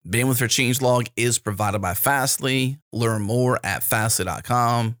Bandwidth for Changelog is provided by Fastly. Learn more at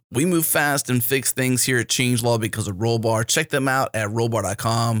fastly.com. We move fast and fix things here at Changelog because of Rollbar. Check them out at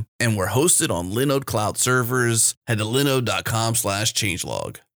rollbar.com. And we're hosted on Linode Cloud servers. Head to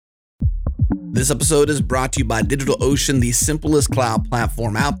linode.com/changelog. This episode is brought to you by DigitalOcean, the simplest cloud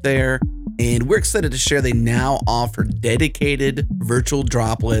platform out there. And we're excited to share they now offer dedicated virtual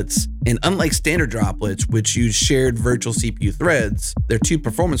droplets. And unlike standard droplets, which use shared virtual CPU threads, their two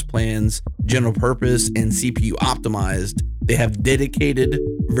performance plans, general purpose and CPU optimized, they have dedicated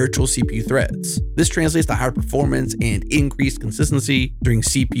virtual CPU threads. This translates to higher performance and increased consistency during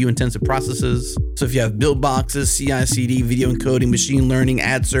CPU intensive processes. So if you have build boxes, CI/CD, video encoding, machine learning,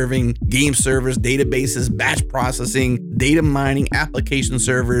 ad serving, game servers, databases, batch processing, data mining, application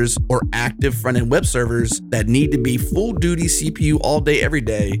servers, or active front-end web servers that need to be full duty CPU all day, every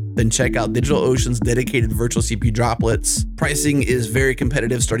day, then check out DigitalOcean's dedicated virtual CPU droplets. Pricing is very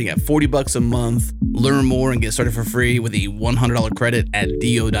competitive, starting at $40 a month. Learn more and get started for free with a $100 credit at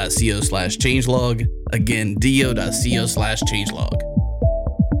do.co/changelog. Again, do.co/changelog.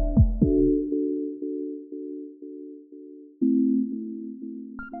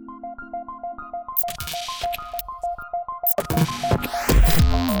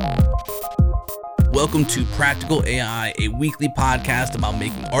 Welcome to Practical AI, a weekly podcast about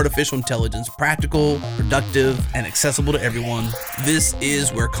making artificial intelligence practical, productive, and accessible to everyone. This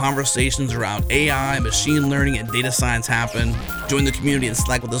is where conversations around AI, machine learning, and data science happen. Join the community and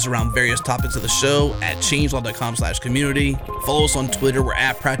Slack with us around various topics of the show at changelog.com/community. Follow us on Twitter. We're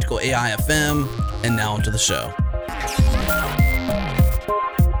at Practical AI FM. And now onto the show.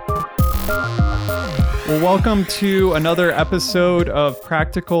 Well, welcome to another episode of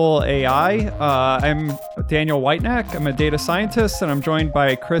Practical AI. I'm Daniel Whitenack. I'm a data scientist, and I'm joined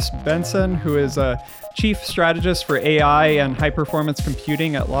by Chris Benson, who is a chief strategist for AI and high-performance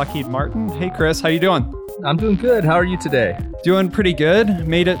computing at Lockheed Martin. Hey, Chris, how you doing? I'm doing good. How are you today? Doing pretty good.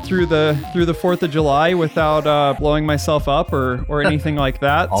 Made it through the 4th of July without blowing myself up or anything like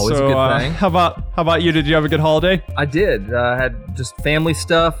that. Always a good thing. How about you? Did you have a good holiday? I did. I had just family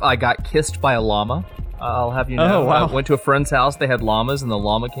stuff. I got kissed by a llama. I'll have you know. Oh, wow. I went to a friend's house. They had llamas, and the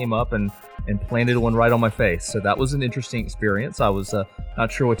llama came up and planted one right on my face. So that was an interesting experience. I was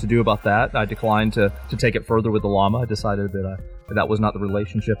not sure what to do about that. I declined to take it further with the llama. I decided that was not the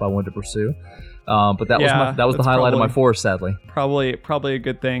relationship I wanted to pursue. But that was the highlight of my forest, sadly. Probably a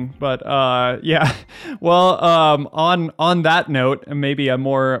good thing. But yeah. Well, on that note, and maybe a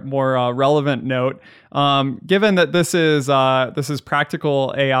more relevant note, given that this is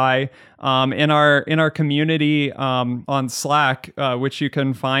Practical AI, in our community on Slack, which you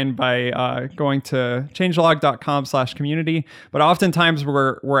can find by going to changelog.com/community. But oftentimes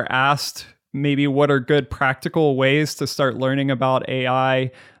we're asked maybe what are good practical ways to start learning about AI,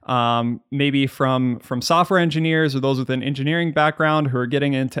 maybe from software engineers or those with an engineering background who are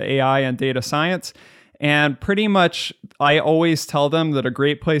getting into AI and data science. And pretty much I always tell them that a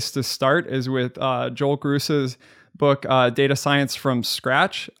great place to start is with Joel Grus's book, Data Science from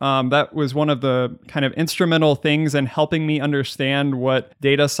Scratch. That was one of the kind of instrumental things in helping me understand what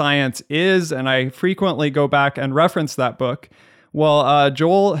data science is. And I frequently go back and reference that book. Well,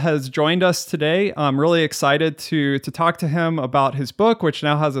 Joel has joined us today. I'm really excited to talk to him about his book, which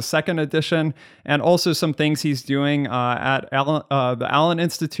now has a second edition, and also some things he's doing at the Allen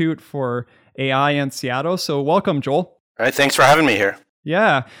Institute for AI in Seattle. So welcome, Joel. All right, thanks for having me here.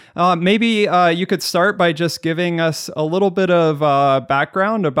 Yeah. Maybe you could start by just giving us a little bit of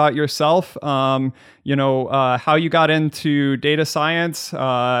background about yourself, how you got into data science,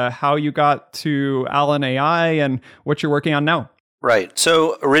 how you got to Allen AI, and what you're working on now. Right.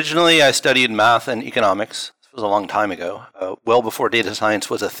 So originally I studied math and economics. This was a long time ago, well before data science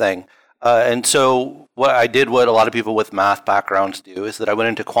was a thing. And so what a lot of people with math backgrounds do, is that I went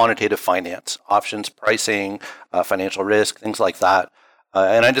into quantitative finance, options pricing, financial risk, things like that.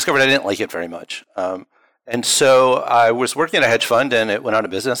 And I discovered I didn't like it very much. And so I was working at a hedge fund, and it went out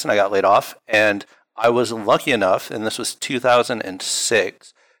of business, and I got laid off. And I was lucky enough, and this was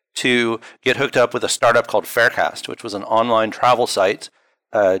 2006, to get hooked up with a startup called Faircast, which was an online travel site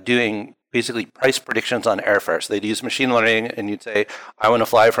doing basically price predictions on airfare. So they'd use machine learning, and you'd say, I want to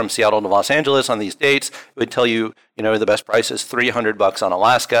fly from Seattle to Los Angeles on these dates. It would tell you, the best price is $300 on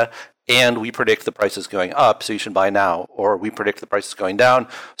Alaska, and we predict the price is going up, so you should buy now. Or we predict the price is going down,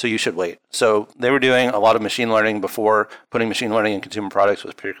 so you should wait. So they were doing a lot of machine learning before putting machine learning in consumer products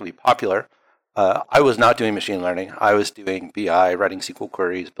was particularly popular. I was not doing machine learning. I was doing BI, writing SQL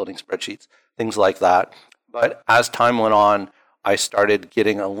queries, building spreadsheets, things like that. But as time went on, I started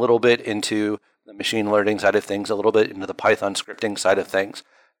getting a little bit into the machine learning side of things, a little bit into the Python scripting side of things.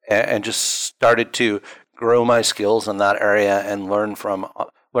 and just started to grow my skills in that area and learn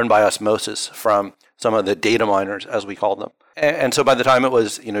by osmosis from some of the data miners, as we called them. And so by the time it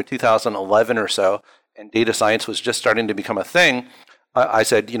was 2011 or so, and data science was just starting to become a thing, I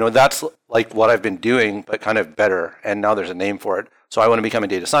said, that's like what I've been doing, but kind of better. And now there's a name for it. So I want to become a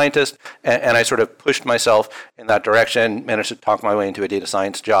data scientist. And I sort of pushed myself in that direction, managed to talk my way into a data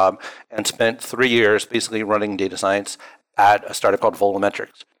science job, and spent 3 years basically running data science at a startup called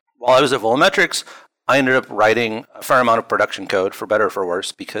Volumetrics. While I was at Volumetrics, I ended up writing a fair amount of production code, for better or for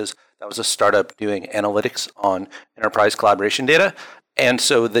worse, because that was a startup doing analytics on enterprise collaboration data. And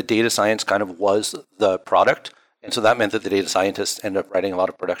so the data science kind of was the product. And so that meant that the data scientists ended up writing a lot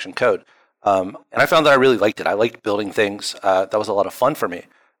of production code. And I found that I really liked it. I liked building things. That was a lot of fun for me.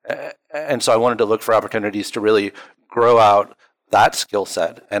 And so I wanted to look for opportunities to really grow out that skill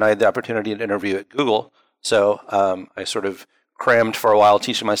set. And I had the opportunity to interview at Google. So I sort of crammed for a while,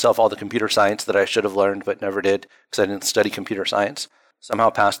 teaching myself all the computer science that I should have learned but never did because I didn't study computer science. Somehow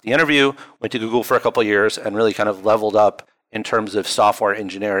passed the interview, went to Google for a couple of years, and really kind of leveled up in terms of software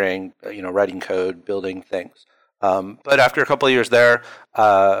engineering, writing code, building things. But after a couple of years there,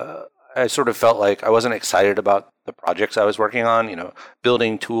 I sort of felt like I wasn't excited about the projects I was working on,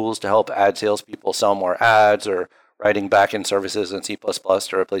 building tools to help ad salespeople sell more ads, or writing back-end services in C++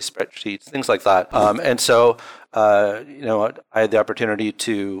 to replace spreadsheets, things like that. And so, I had the opportunity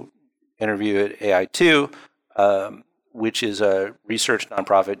to interview at AI2, which is a research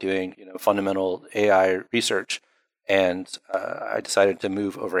nonprofit doing, fundamental AI research. And I decided to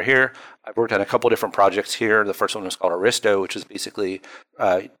move over here. I've worked on a couple different projects here. The first one was called Aristo, which is basically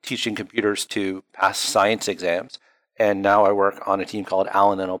teaching computers to pass science exams. And now I work on a team called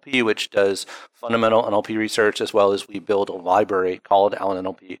AllenNLP, which does fundamental NLP research, as well as we build a library called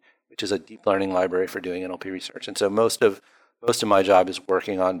AllenNLP, which is a deep learning library for doing NLP research. And so most of my job is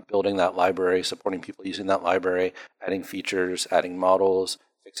working on building that library, supporting people using that library, adding features, adding models,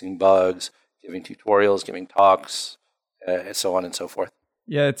 fixing bugs, giving tutorials, giving talks, and so on and so forth.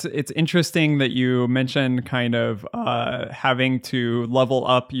 Yeah, it's interesting that you mentioned kind of having to level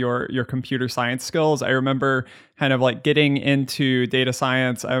up your computer science skills. I remember kind of like getting into data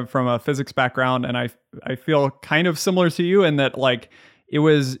science. I'm from a physics background, and I feel kind of similar to you in that like it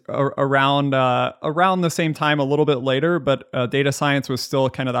was around the same time, a little bit later, but data science was still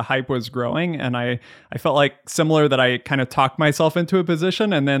kind of, the hype was growing. And I felt like similar that I kind of talked myself into a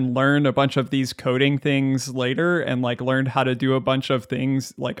position and then learned a bunch of these coding things later, and like learned how to do a bunch of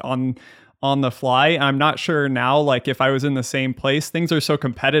things like on the fly. I'm not sure now, like if I was in the same place. Things are so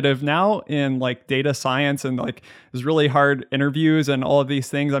competitive now in like data science, and like there's really hard interviews and all of these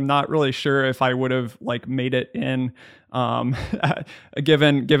things. I'm not really sure if I would have like made it in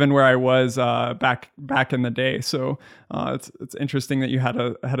given where I was back in the day. So it's interesting that you had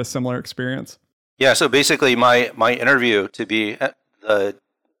a similar experience. Yeah. So basically, my interview to be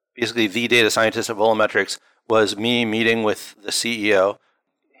basically the data scientist at Volumetrics was me meeting with the CEO,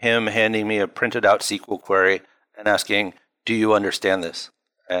 him handing me a printed out SQL query and asking, "Do you understand this?"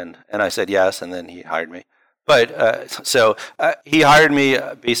 And I said yes, and then he hired me. But so he hired me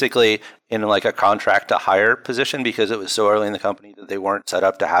basically in like a contract to hire position because it was so early in the company that they weren't set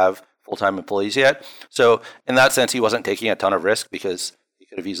up to have full-time employees yet. So in that sense, he wasn't taking a ton of risk because he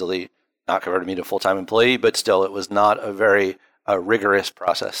could have easily not converted me to a full-time employee, but still it was not a very rigorous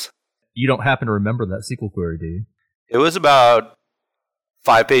process. You don't happen to remember that SQL query, do you? It was about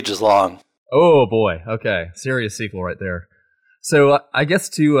 5 pages long. Oh boy. Okay. Serious SQL right there. So I guess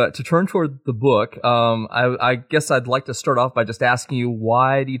to turn toward the book, I guess I'd like to start off by just asking you,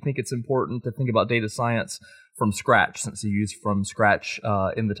 why do you think it's important to think about data science from scratch, since you use from scratch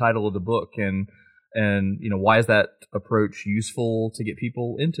in the title of the book, and why is that approach useful to get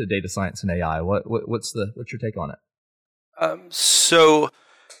people into data science and AI? What's your take on it? So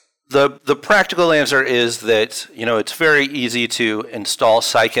the practical answer is that it's very easy to install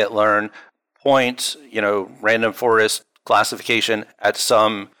scikit-learn, point random forest classification at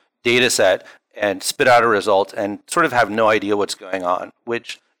some data set and spit out a result and sort of have no idea what's going on,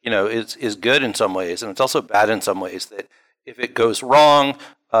 which is good in some ways, and it's also bad in some ways, that if it goes wrong,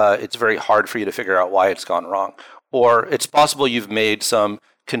 it's very hard for you to figure out why it's gone wrong. Or it's possible you've made some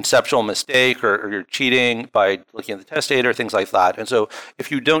conceptual mistake, or you're cheating by looking at the test data or things like that. And so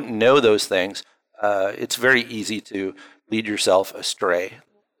if you don't know those things, it's very easy to lead yourself astray.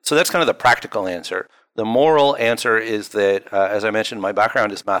 So that's kind of the practical answer. The moral answer is that, as I mentioned, my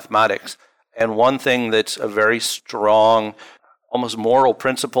background is mathematics. And one thing that's a very strong, almost moral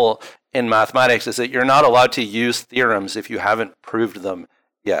principle in mathematics is that you're not allowed to use theorems if you haven't proved them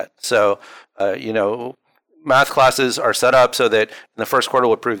yet. So, math classes are set up so that in the first quarter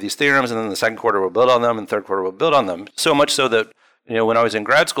we'll prove these theorems, and then the second quarter we'll build on them, and third quarter we'll build on them. So much so that, when I was in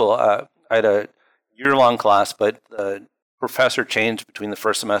grad school, I had a year-long class, but the professor changed between the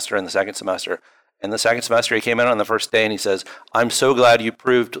first semester and the second semester. And the second semester, he came in on the first day and he says, "I'm so glad you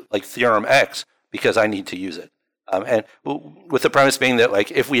proved like theorem X because I need to use it." And with the premise being that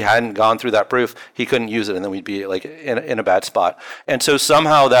like if we hadn't gone through that proof, he couldn't use it, and then we'd be like in a bad spot. And so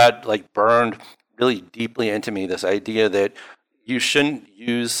somehow that like burned really deeply into me, this idea that you shouldn't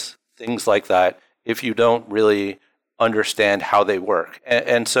use things like that if you don't really understand how they work.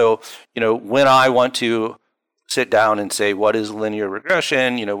 And so, when I want to sit down and say, what is linear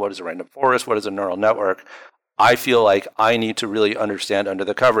regression? What is a random forest? What is a neural network? I feel like I need to really understand under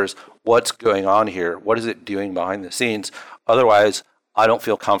the covers what's going on here. What is it doing behind the scenes? Otherwise, I don't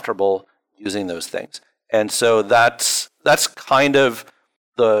feel comfortable using those things. And so that's kind of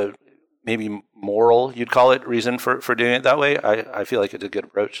the maybe moral, you'd call it, reason for doing it that way. I feel like it's a good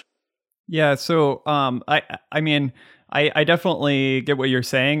approach. Yeah. So, I definitely get what you're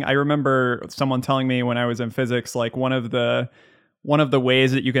saying. I remember someone telling me when I was in physics, like one of the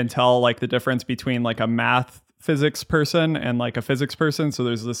ways that you can tell like the difference between like a math physics person and like a physics person. So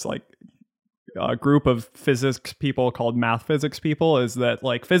there's this like group of physics people called math physics people, is that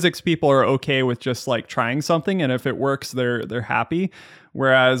like physics people are okay with just like trying something, and if it works, they're happy.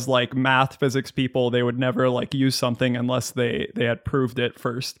 Whereas like math physics people, they would never like use something unless they had proved it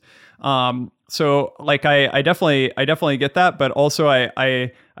first. So like I definitely get that, but also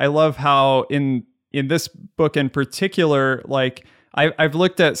I love how in this book in particular, like I've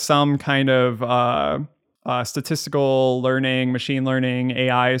looked at some kind of statistical learning, machine learning,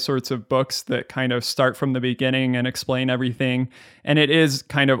 AI sorts of books that kind of start from the beginning and explain everything, and it is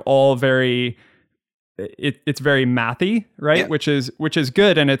kind of all very. It's very mathy, right? Yeah. Which is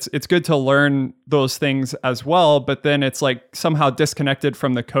good, and it's good to learn those things as well. But then it's like somehow disconnected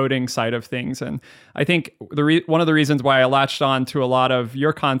from the coding side of things. And I think one of the reasons why I latched on to a lot of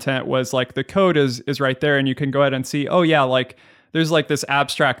your content was like the code is right there, and you can go ahead and see, oh yeah, like there's like this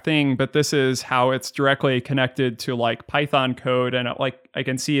abstract thing, but this is how it's directly connected to like Python code, and like I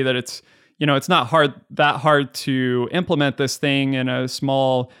can see that it's it's not that hard to implement this thing in a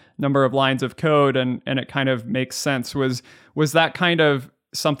small number of lines of code, and it kind of makes sense. Was that kind of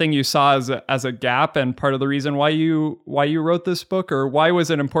something you saw as a gap and part of the reason why you wrote this book, or why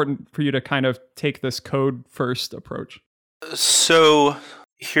was it important for you to kind of take this code first approach? So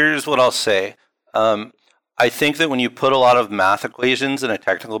here's what I'll say. I think that when you put a lot of math equations in a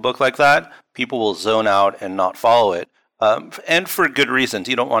technical book like that, people will zone out and not follow it. And for good reasons.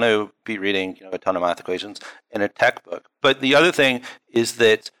 You don't want to be reading a ton of math equations in a tech book. But the other thing is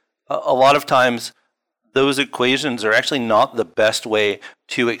that a lot of times those equations are actually not the best way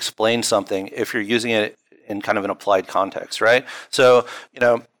to explain something if you're using it in kind of an applied context, right? So,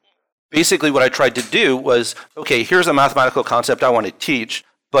 basically what I tried to do was, okay, here's a mathematical concept I want to teach,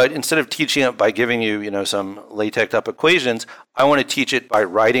 but instead of teaching it by giving you, some LaTeX up equations, I want to teach it by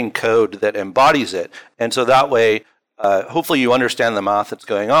writing code that embodies it. And so that way, hopefully you understand the math that's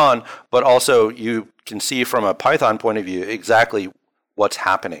going on, but also you can see from a Python point of view exactly what's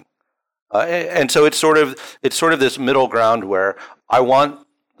happening. And so it's sort of this middle ground where I want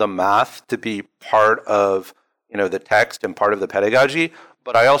the math to be part of the text and part of the pedagogy,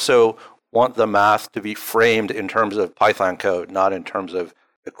 but I also want the math to be framed in terms of Python code, not in terms of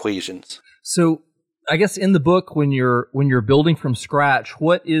equations. So I guess in the book, when you're building from scratch,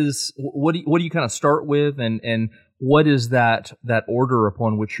 what do you kind of start with, and what is that order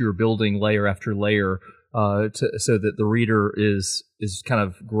upon which you're building layer after layer, so that the reader is kind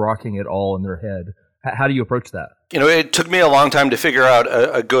of grokking it all in their head? How do you approach that? It took me a long time to figure out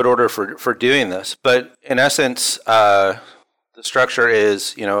a good order for doing this, but in essence, the structure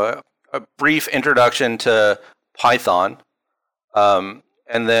is a brief introduction to Python.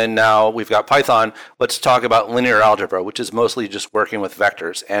 And then now we've got Python, let's talk about linear algebra, which is mostly just working with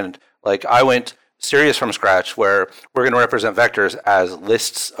vectors. And like I went serious from scratch, where we're going to represent vectors as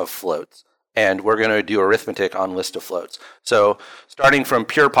lists of floats, and we're going to do arithmetic on list of floats. So starting from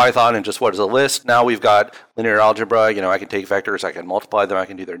pure Python and just what is a list, now we've got linear algebra. I can take vectors, I can multiply them, I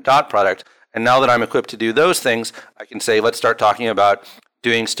can do their dot product. And now that I'm equipped to do those things, I can say, let's start talking about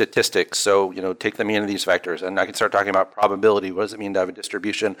doing statistics. So, take the mean of these vectors, and I can start talking about probability. What does it mean to have a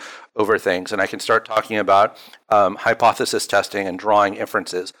distribution over things? And I can start talking about hypothesis testing and drawing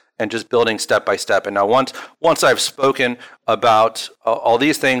inferences. and just building step by step. And now once I've spoken about all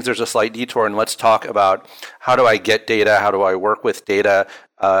these things, there's a slight detour, and let's talk about how do I get data, how do I work with data,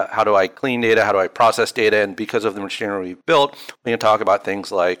 how do I clean data, how do I process data, and because of the machinery we've built, we can talk about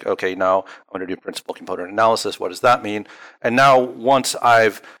things like, okay, now I'm going to do principal component analysis. What does that mean? And now once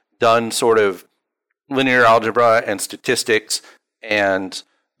I've done sort of linear algebra and statistics and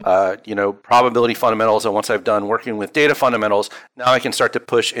probability fundamentals, and once I've done working with data fundamentals, now I can start to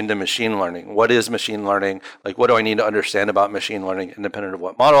push into machine learning. What is machine learning? Like, what do I need to understand about machine learning independent of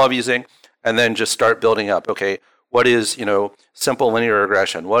what model I'm using? And then just start building up, okay, what is, simple linear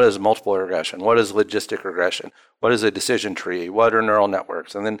regression? What is multiple regression? What is logistic regression? What is a decision tree? What are neural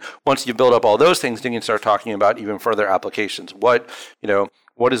networks? And then once you build up all those things, then you can start talking about even further applications. What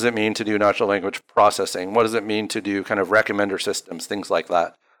does it mean to do natural language processing? What does it mean to do kind of recommender systems, things like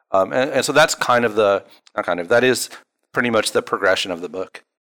that? And so that's that is pretty much the progression of the book.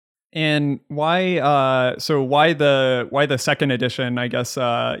 And why? So why the second edition? I guess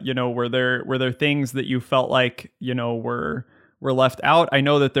were there things that you felt like were left out? I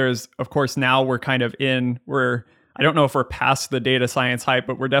know that there's, of course, now we're kind of I don't know if we're past the data science hype,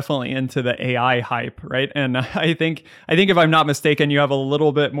 but we're definitely into the AI hype, right? And I think if I'm not mistaken, you have a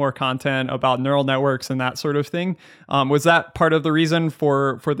little bit more content about neural networks and that sort of thing. Was that part of the reason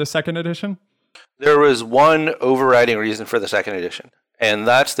for the second edition? There was one overriding reason for the second edition, and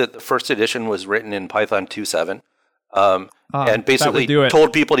that's that the first edition was written in Python 2.7. And basically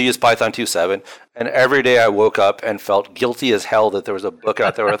told people to use Python 2.7. And every day I woke up and felt guilty as hell that there was a book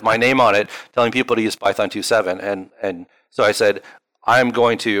out there with my name on it telling people to use Python 2.7. And so I said, I'm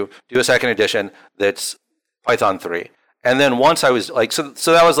going to do a second edition that's Python 3. And then once I was like, so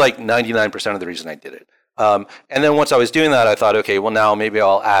that was like 99% of the reason I did it. And then once I was doing that, I thought, okay, well now maybe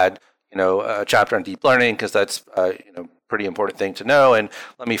I'll add, a chapter on deep learning, because that's, pretty important thing to know. And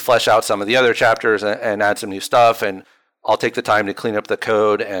let me flesh out some of the other chapters and add some new stuff. And I'll take the time to clean up the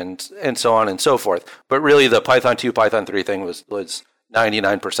code and so on and so forth. But really the Python 2, Python 3 thing was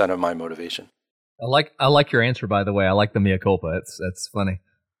 99% of my motivation. I like your answer, by the way. I like the mea culpa. It's funny.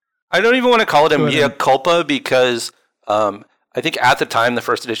 I don't even want to call it a mea culpa because I think at the time the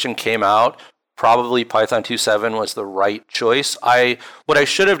first edition came out, probably Python 2.7 was the right choice. What I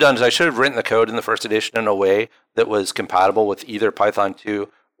should have done is I should have written the code in the first edition in a way that was compatible with either Python 2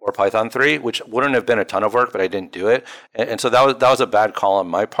 or Python 3, which wouldn't have been a ton of work, but I didn't do it. And so that was a bad call on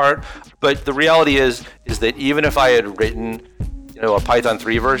my part. But the reality is that even if I had written a Python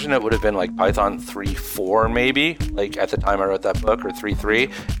 3 version, it would have been like Python 3.4 maybe, like at the time I wrote that book, or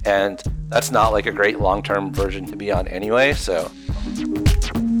 3.3. And that's not like a great long-term version to be on anyway, so...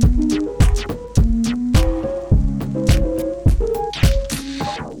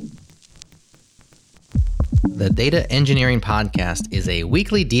 The Data Engineering Podcast is a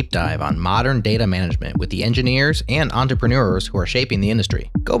weekly deep dive on modern data management with the engineers and entrepreneurs who are shaping the industry.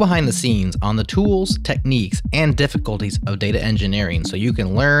 Go behind the scenes on the tools, techniques, and difficulties of data engineering so you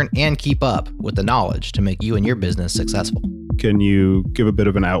can learn and keep up with the knowledge to make you and your business successful. Can you give a bit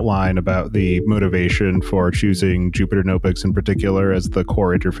of an outline about the motivation for choosing Jupyter Notebooks in particular as the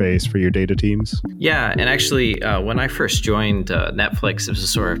core interface for your data teams? Yeah, and actually, when I first joined Netflix, it was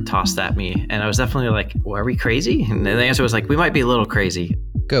sort of tossed at me, and I was definitely like, well, are we crazy? And the answer was like, we might be a little crazy.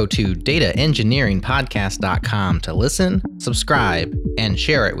 Go to dataengineeringpodcast.com to listen, subscribe, and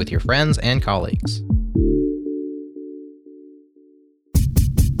share it with your friends and colleagues.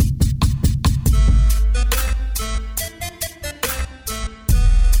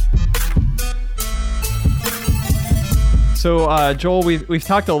 So, Joel, we've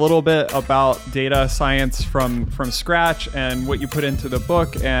talked a little bit about data science from scratch and what you put into the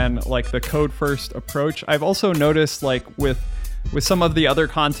book and like the code first approach. I've also noticed like with some of the other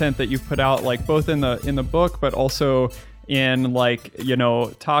content that you've put out, like both in the book, but also in like,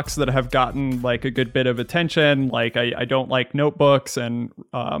 talks that have gotten like a good bit of attention. Like I don't like notebooks, and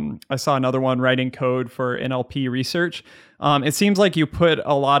I saw another one writing code for NLP research. It seems like you put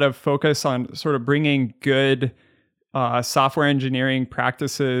a lot of focus on sort of bringing good software engineering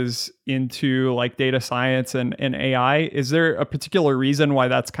practices into like data science and AI. Is there a particular reason why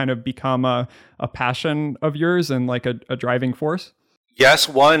that's kind of become a passion of yours and like a driving force? Yes,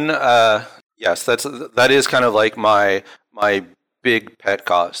 yes, that is kind of like my big pet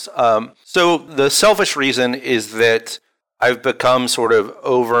cause. So the selfish reason is that I've become sort of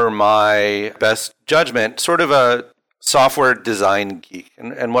over my best judgment, sort of a software design geek.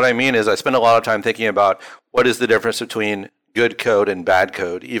 And what I mean is I spend a lot of time thinking about what is the difference between good code and bad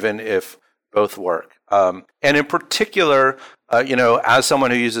code, even if both work. And in particular, as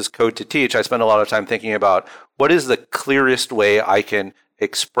someone who uses code to teach, I spend a lot of time thinking about what is the clearest way I can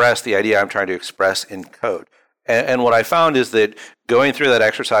express the idea I'm trying to express in code. And what I found is that going through that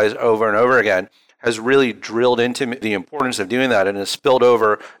exercise over and over again has really drilled into the importance of doing that, and has spilled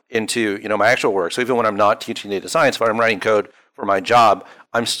over into my actual work. So even when I'm not teaching data science, when I'm writing code for my job,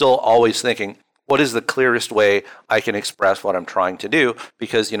 I'm still always thinking, what is the clearest way I can express what I'm trying to do?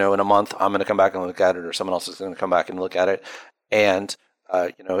 Because in a month I'm going to come back and look at it, or someone else is going to come back and look at it, and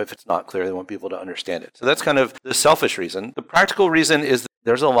if it's not clear, they want people to understand it. So that's kind of the selfish reason. The practical reason is that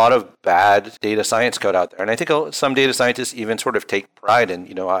there's a lot of bad data science code out there. And I think some data scientists even sort of take pride in,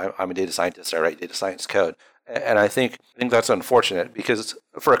 I'm a data scientist, I write data science code. And I think that's unfortunate because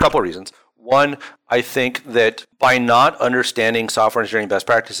for a couple of reasons. One, I think that by not understanding software engineering best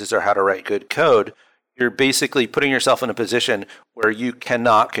practices or how to write good code, you're basically putting yourself in a position where you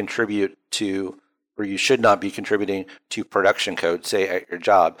cannot contribute to, or you should not be contributing to production code, say at your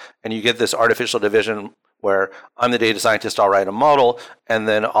job. And you get this artificial division where I'm the data scientist, I'll write a model, and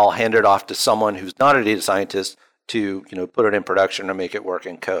then I'll hand it off to someone who's not a data scientist to put it in production or make it work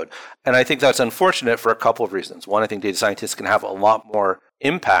in code. And I think that's unfortunate for a couple of reasons. One, I think data scientists can have a lot more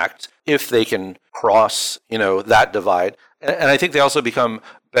impact if they can cross that divide. And I think they also become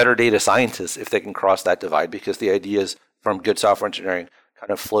better data scientists if they can cross that divide, because the ideas from good software engineering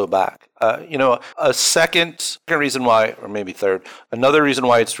kind of flow back. A second reason why, or maybe third, another reason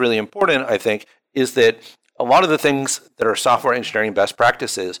why it's really important, I think, is that a lot of the things that are software engineering best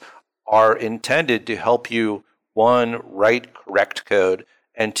practices are intended to help you, one, write correct code,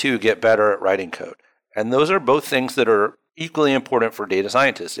 and two, get better at writing code. And those are both things that are equally important for data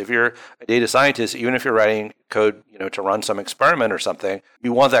scientists. If you're a data scientist, even if you're writing code, to run some experiment or something,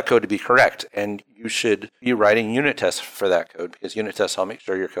 you want that code to be correct, and you should be writing unit tests for that code, because unit tests help make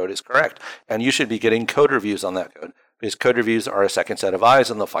sure your code is correct. And you should be getting code reviews on that code, because code reviews are a second set of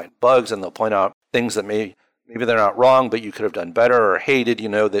eyes, and they'll find bugs, and they'll point out things that maybe they're not wrong, but you could have done better, or hey, did you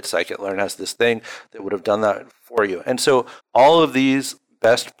know that scikit-learn has this thing that would have done that for you? And so all of these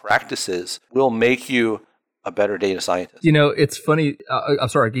best practices will make you a better data scientist. It's funny. I'm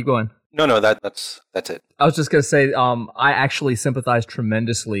sorry, keep going. No, that's it. I was just going to say, I actually sympathize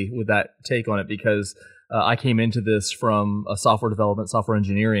tremendously with that take on it, because I came into this from a software development, software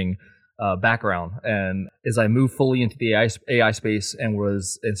engineering background, and as I moved fully into the AI space and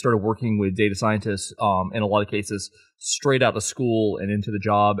started working with data scientists, in a lot of cases straight out of school and into the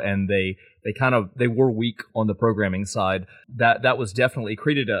job, and they were weak on the programming side. That was definitely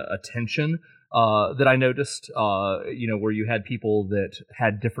created a tension that I noticed, where you had people that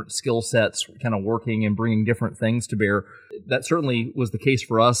had different skill sets kind of working and bringing different things to bear. That certainly was the case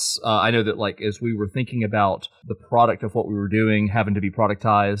for us. I know that as we were thinking about the product of what we were doing, having to be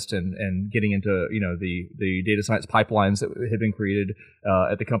productized and getting into, the data science pipelines that had been created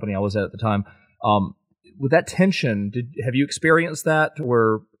at the company I was at the time. With that tension, have you experienced that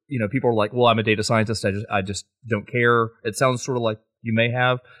where, people are like, well, I'm a data scientist, I just don't care? It sounds sort of like you may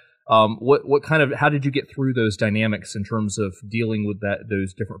have. How did you get through those dynamics in terms of dealing with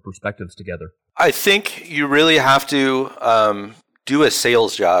those different perspectives together? I think you really have to do a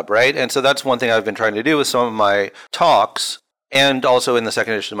sales job, right? And so that's one thing I've been trying to do with some of my talks, and also in the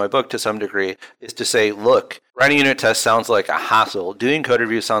second edition of my book to some degree, is to say, look, writing unit tests sounds like a hassle. Doing code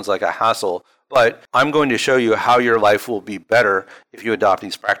reviews sounds like a hassle. But I'm going to show you how your life will be better if you adopt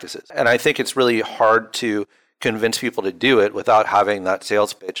these practices. And I think it's really hard to convince people to do it without having that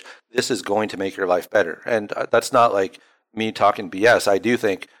sales pitch. This is going to make your life better. And that's not like me talking BS. I do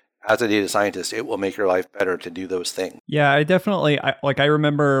think as a data scientist, it will make your life better to do those things. Yeah, I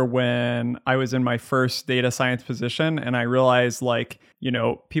remember when I was in my first data science position, and I realized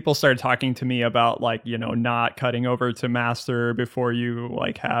people started talking to me about not cutting over to master before you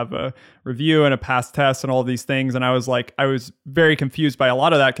have a review and a pass test and all these things. And I was very confused by a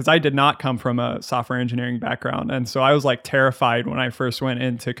lot of that, because I did not come from a software engineering background. And so I was terrified when I first went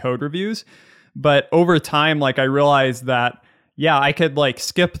into code reviews. But over time, I realized that, yeah, I could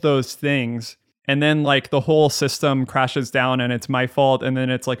skip those things, and then the whole system crashes down and it's my fault. And then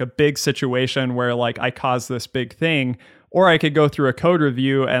it's a big situation where I caused this big thing. Or I could go through a code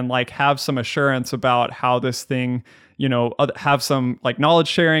review and have some assurance about how this thing, have some knowledge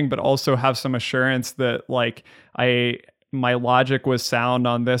sharing, but also have some assurance that my logic was sound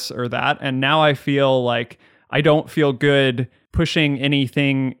on this or that. And now I feel I don't feel good pushing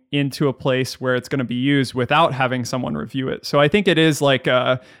anything into a place where it's going to be used without having someone review it. So I think it is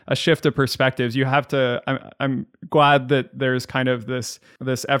a shift of perspectives. You have to, I'm glad that there's kind of this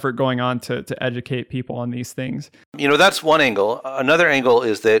effort going on to educate people on these things. That's one angle. Another angle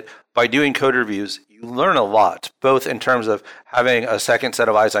is that by doing code reviews, you learn a lot, both in terms of having a second set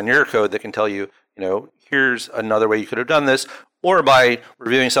of eyes on your code that can tell you, here's another way you could have done this, or by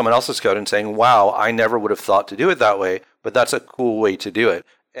reviewing someone else's code and saying, wow, I never would have thought to do it that way, but that's a cool way to do it.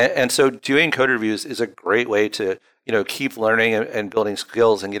 And so doing code reviews is a great way to, keep learning and building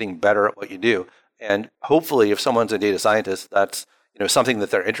skills and getting better at what you do. And hopefully if someone's a data scientist, that's, something that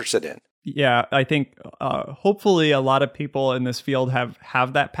they're interested in. Yeah, I think hopefully a lot of people in this field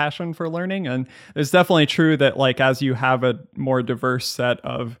have that passion for learning. And it's definitely true that as you have a more diverse set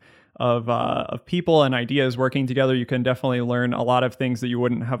of people and ideas working together, you can definitely learn a lot of things that you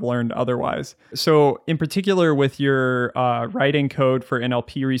wouldn't have learned otherwise. So in particular with your writing code for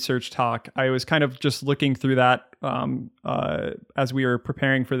NLP research talk, I was kind of just looking through that as we were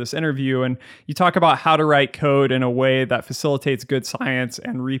preparing for this interview. And you talk about how to write code in a way that facilitates good science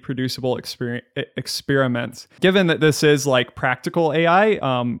and reproducible experiments. Given that this is practical AI,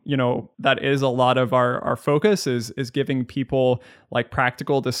 that is a lot of our focus is giving people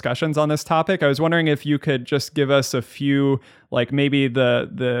practical discussions on this topic. I was wondering if you could just give us a few, maybe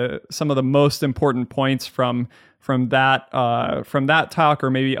the some of the most important points from that talk,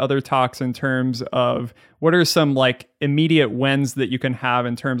 or maybe other talks, in terms of what are some immediate wins that you can have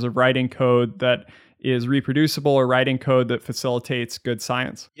in terms of writing code that is reproducible, or writing code that facilitates good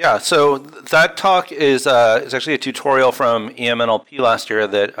science. Yeah, so that talk is actually a tutorial from AllenNLP last year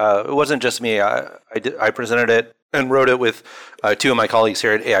that it wasn't just me. I presented it and wrote it with two of my colleagues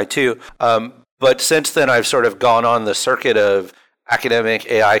here at AI2. But since then, I've sort of gone on the circuit of academic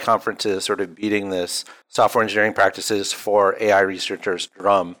AI conferences, sort of beating this software engineering practices for AI researchers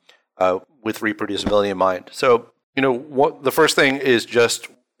drum with reproducibility in mind. So, the first thing is just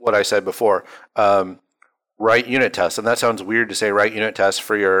what I said before, write unit tests. And that sounds weird to say write unit tests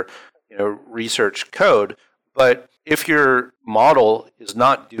for your research code. But if your model is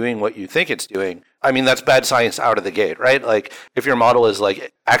not doing what you think it's doing, that's bad science out of the gate, right? If your model is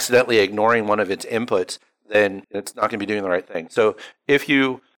accidentally ignoring one of its inputs, then it's not going to be doing the right thing. So if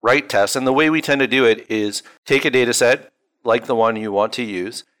you write tests, and the way we tend to do it is take a data set like the one you want to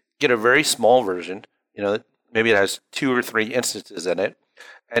use, get a very small version, maybe it has 2 or 3 instances in it,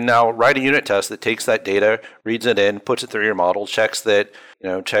 and now write a unit test that takes that data, reads it in, puts it through your model, checks that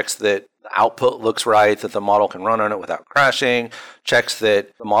the output looks right, that the model can run on it without crashing, checks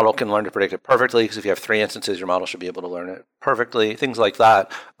that the model can learn to predict it perfectly, because if you have 3 instances, your model should be able to learn it perfectly, things like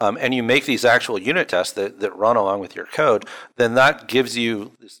that. And you make these actual unit tests that run along with your code, then that gives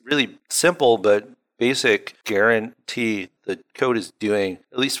you this really simple but basic guarantee the code is doing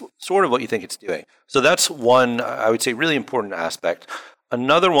at least sort of what you think it's doing. So that's one, I would say, really important aspect.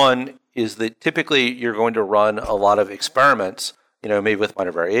 Another one is that typically you're going to run a lot of experiments, maybe with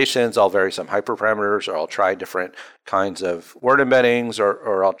minor variations. I'll vary some hyperparameters, or I'll try different kinds of word embeddings,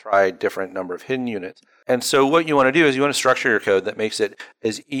 or I'll try different number of hidden units. And so what you want to do is you want to structure your code that makes it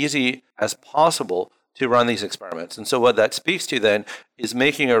as easy as possible to run these experiments. And so what that speaks to then is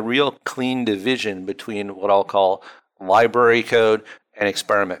making a real clean division between what I'll call library code and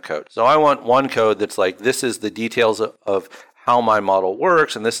experiment code. So I want one code that's this is the details of how my model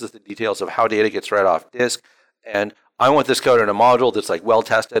works, and this is the details of how data gets read off disk. And I want this code in a module that's well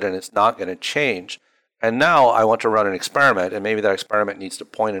tested and it's not going to change. And now I want to run an experiment, and maybe that experiment needs to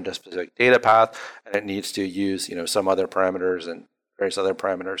point into a specific data path, and it needs to use some other parameters and various other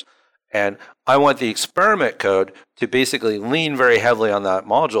parameters. And I want the experiment code to basically lean very heavily on that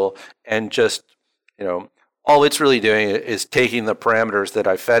module, and just all it's really doing is taking the parameters that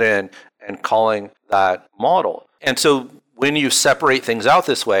I fed in and calling that model. And so when you separate things out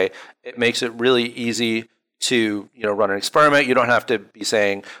this way, it makes it really easy to run an experiment. You don't have to be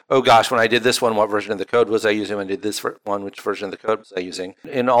saying, oh gosh, when I did this one, what version of the code was I using? When I did this one, which version of the code was I using?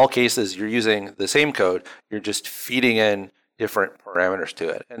 In all cases, you're using the same code. You're just feeding in different parameters to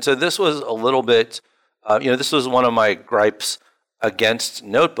it. And so this was a little bit, this was one of my gripes against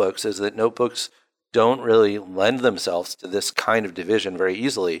notebooks, is that notebooks don't really lend themselves to this kind of division very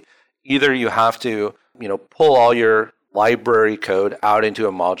easily. Either you have to, pull all your library code out into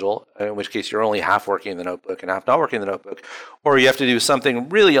a module, in which case you're only half working in the notebook and half not working in the notebook, or you have to do something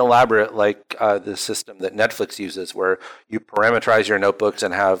really elaborate like the system that Netflix uses, where you parameterize your notebooks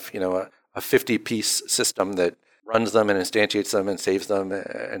and have a 50-piece system that runs them and instantiates them and saves them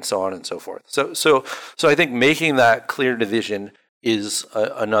and so on and so forth. So I think making that clear division is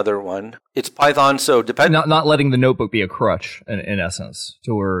another one. It's Python, so not letting the notebook be a crutch in essence,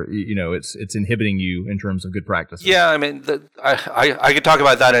 to where it's inhibiting you in terms of good practices. Yeah, I could talk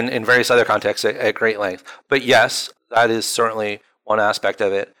about that in various other contexts at great length. But yes, that is certainly one aspect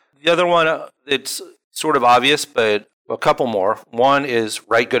of it. The other one, it's sort of obvious, but a couple more. One is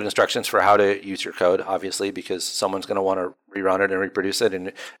write good instructions for how to use your code, obviously, because someone's going to want to rerun it and reproduce it.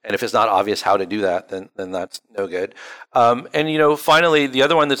 And if it's not obvious how to do that, then that's no good. And finally, the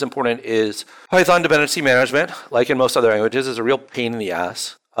other one that's important is Python dependency management, like in most other languages, is a real pain in the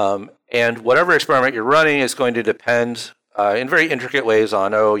ass. And whatever experiment you're running is going to depend in very intricate ways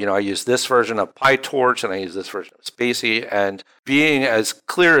on, I use this version of PyTorch and I use this version of Spacey, and being as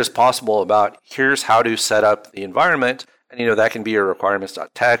clear as possible about here's how to set up the environment. And, that can be your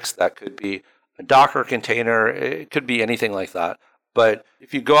requirements.txt, that could be a Docker container, it could be anything like that. But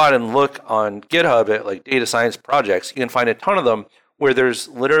if you go out and look on GitHub at like data science projects, you can find a ton of them where there's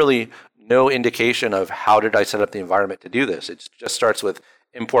literally no indication of how did I set up the environment to do this. It just starts with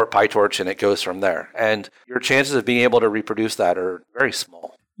import PyTorch and it goes from there. And your chances of being able to reproduce that are very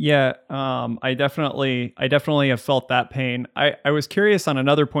small. Yeah, I definitely have felt that pain. I was curious on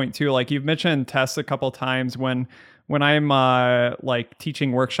another point too. Like you've mentioned tests a couple times when I'm like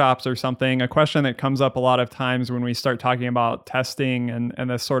teaching workshops or something. A question that comes up a lot of times when we start talking about testing and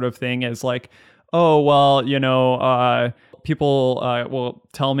this sort of thing is like, oh well, people will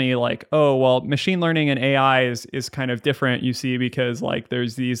tell me like, oh, well, machine learning and AI is kind of different, you see, because like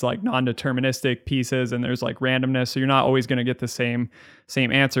there's these like non-deterministic pieces and there's like randomness. So you're not always going to get the same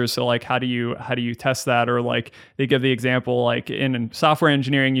answers. So like, how do you test that? Or like they give the example, like in software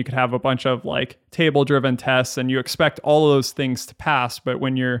engineering, you could have a bunch of like table driven tests and you expect all of those things to pass. But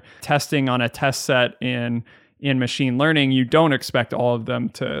when you're testing on a test set in machine learning, you don't expect all of them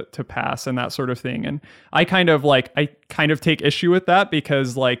to pass and that sort of thing. And I kind of take issue with that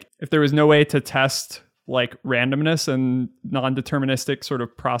because like if there was no way to test like randomness and non-deterministic sort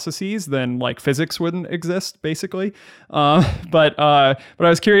of processes, then like physics wouldn't exist basically. But I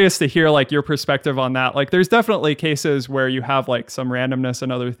was curious to hear like your perspective on that. Like there's definitely cases where you have like some randomness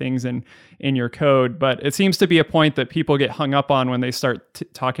and other things in your code, but it seems to be a point that people get hung up on when they start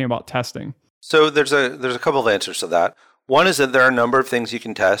talking about testing. So there's a couple of answers to that. One is that there are a number of things you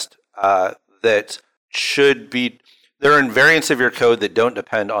can test that should be, there are invariants of your code that don't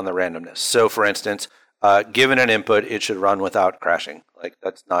depend on the randomness. So for instance, given an input, it should run without crashing. Like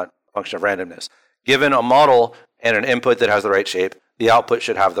that's not a function of randomness. Given a model and an input that has the right shape, the output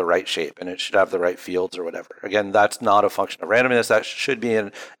should have the right shape and it should have the right fields or whatever. Again, that's not a function of randomness. That should be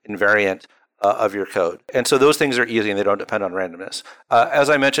an invariant of your code. And so those things are easy and they don't depend on randomness. As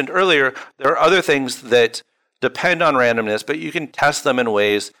I mentioned earlier, there are other things that depend on randomness, but you can test them in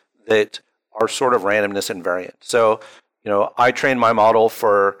ways that are sort of randomness invariant. So, I train my model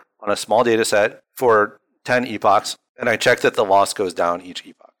on a small data set for 10 epochs, and I check that the loss goes down each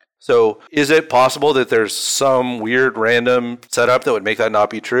epoch. So is it possible that there's some weird random setup that would make that not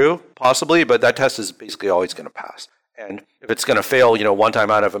be true? Possibly, but that test is basically always going to pass. And if it's going to fail, one time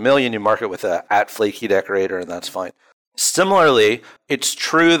out of a million, you mark it with a @flaky decorator, and that's fine. Similarly, it's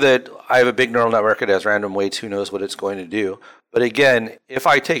true that I have a big neural network. It has random weights. Who knows what it's going to do? But again, if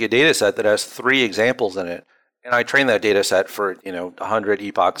I take a data set that has 3 examples in it, and I train that data set for 100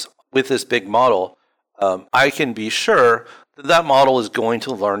 epochs with this big model, I can be sure that that model is going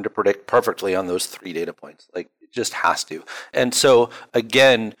to learn to predict perfectly on those 3 data points. Like it just has to. And so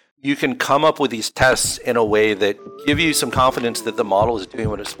again, you can come up with these tests in a way that give you some confidence that the model is doing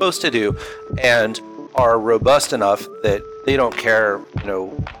what it's supposed to do and are robust enough that they don't care,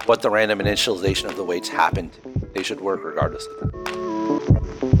 what the random initialization of the weights happened. They should work regardless of it.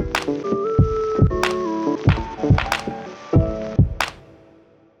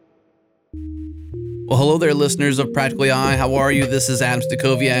 Well, hello there, listeners of Practical AI. How are you? This is Adam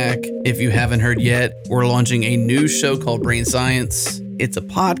Stacoviak. If you haven't heard yet, we're launching a new show called Brain Science. It's a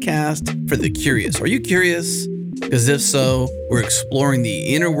podcast for the curious. Are you curious? Because if so, we're exploring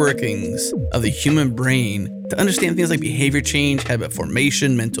the inner workings of the human brain to understand things like behavior change, habit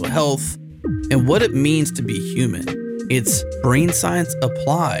formation, mental health, and what it means to be human. It's brain science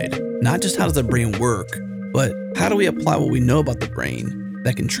applied. Not just how does the brain work, but how do we apply what we know about the brain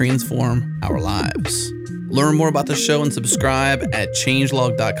that can transform our lives. Learn more about the show and subscribe at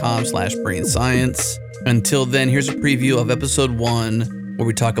changelog.com/brainscience. Until then, here's a preview of episode 1, where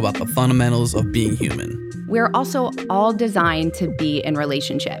we talk about the fundamentals of being human. We're also all designed to be in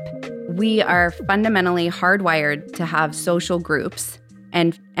relationship. We are fundamentally hardwired to have social groups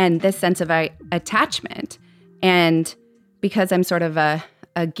and this sense of attachment. And because I'm sort of a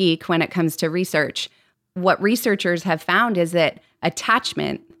geek when it comes to research, what researchers have found is that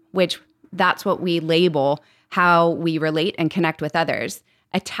attachment, which that's what we label how we relate and connect with others,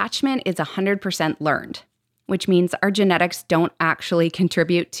 attachment is 100% learned, which means our genetics don't actually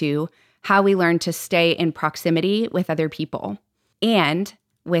contribute to how we learn to stay in proximity with other people. And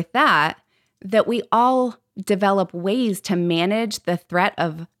with that we all develop ways to manage the threat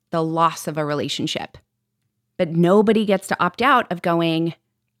of the loss of a relationship. But nobody gets to opt out of going,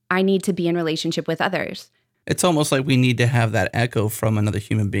 I need to be in relationship with others. It's almost like we need to have that echo from another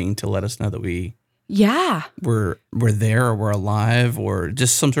human being to let us know that we're there, or we're alive, or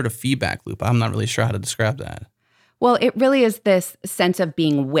just some sort of feedback loop. I'm not really sure how to describe that. Well, it really is this sense of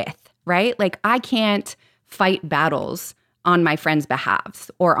being with, right? Like I can't fight battles on my friends'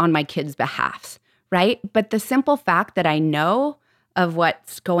 behalves or on my kids' behalves, right? But the simple fact that I know of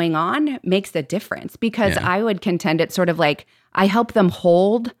what's going on makes a difference, because I would contend it's sort of like I help them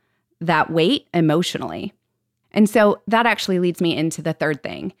hold that weight emotionally. And so that actually leads me into the third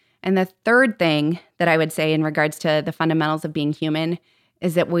thing. And the third thing that I would say in regards to the fundamentals of being human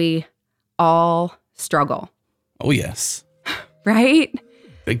is that we all struggle. Oh, yes. Right?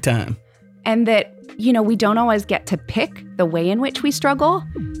 Big time. And that, we don't always get to pick the way in which we struggle,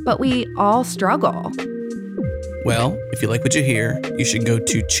 but we all struggle. Well, if you like what you hear, you should go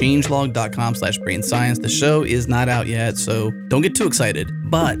to changelog.com/brainscience. The show is not out yet, so don't get too excited,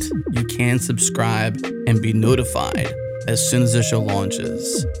 but you can subscribe and be notified as soon as the show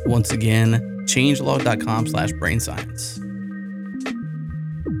launches. Once again, changelog.com/brainscience.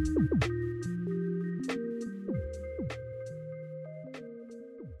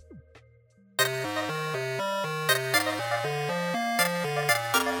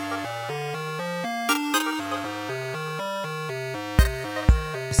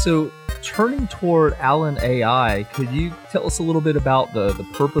 So turning toward Allen AI, could you tell us a little bit about the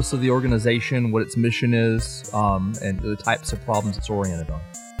purpose of the organization, what its mission is, and the types of problems it's oriented on?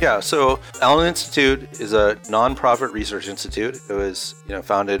 Yeah, so Allen Institute is a nonprofit research institute. It was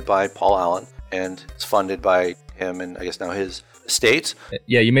founded by Paul Allen, and it's funded by him and I guess now his estate.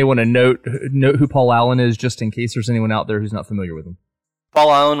 Yeah, you may want to note who Paul Allen is, just in case there's anyone out there who's not familiar with him.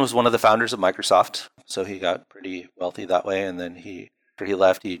 Paul Allen was one of the founders of Microsoft, so he got pretty wealthy that way, and then after he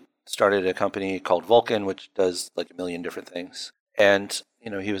left, he started a company called Vulcan, which does like a million different things. And,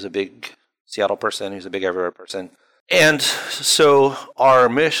 he was a big Seattle person. He was a big everywhere person. And so our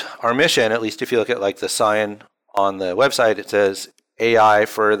mission, at least if you look at like the sign on the website, it says AI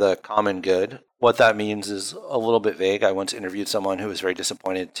for the common good. What that means is a little bit vague. I once interviewed someone who was very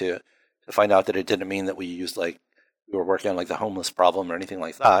disappointed to find out that it didn't mean that we were working on like the homeless problem or anything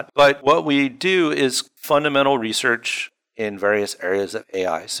like that. But what we do is fundamental research in various areas of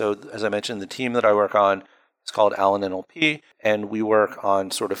AI. So as I mentioned, the team that I work on is called AllenNLP, and we work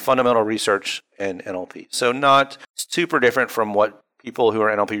on sort of fundamental research in NLP. So not super different from what people who are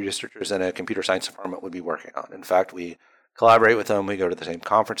NLP researchers in a computer science department would be working on. In fact, we collaborate with them. We go to the same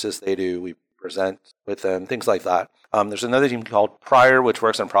conferences they do. We present with them, things like that. There's another team called Prior, which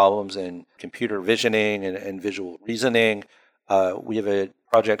works on problems in computer visioning and visual reasoning. We have a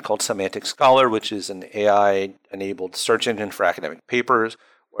project called Semantic Scholar, which is an AI-enabled search engine for academic papers,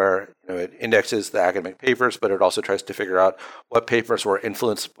 where it indexes the academic papers, but it also tries to figure out what papers were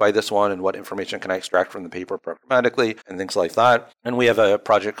influenced by this one and what information can I extract from the paper programmatically and things like that. And we have a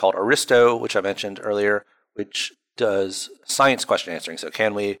project called Aristo, which I mentioned earlier, which does science question answering. So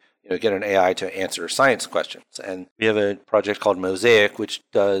can we get an AI to answer science questions? And we have a project called Mosaic, which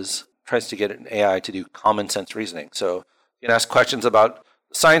tries to get an AI to do common sense reasoning. So you can ask questions about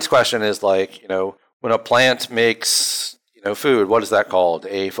the science question is like, when a plant makes, food, what is that called?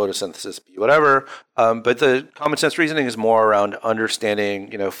 A, photosynthesis, B, whatever. But the common sense reasoning is more around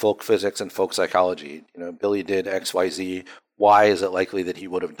understanding, folk physics and folk psychology. Billy did X, Y, Z. Why is it likely that he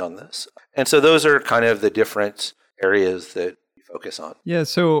would have done this? And so those are kind of the different areas that we focus on. Yeah.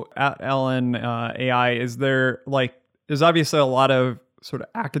 So at Allen AI, there's obviously a lot of sort of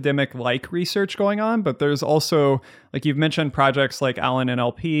academic-like research going on, but there's also, like you've mentioned, projects like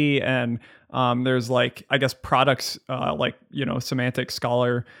AllenNLP, and there's products Semantic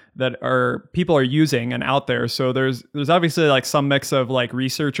Scholar that people are using and out there. So there's obviously like some mix of like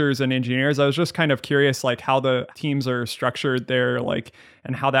researchers and engineers. I was just kind of curious like how the teams are structured there,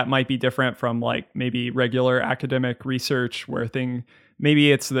 and how that might be different from like maybe regular academic research where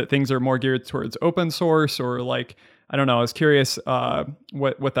maybe it's that things are more geared towards open source, or like, I don't know. I was curious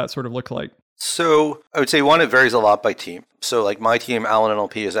what that sort of looked like. So I would say it varies a lot by team. So like my team,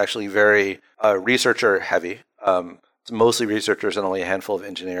 AllenNLP, is actually very researcher heavy. It's mostly researchers and only a handful of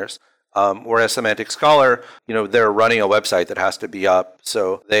engineers. Whereas Semantic Scholar, they're running a website that has to be up.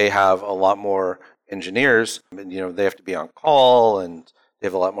 So they have a lot more engineers, and, they have to be on call, and they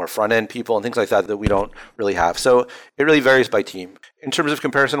have a lot more front-end people and things like that we don't really have. So it really varies by team. In terms of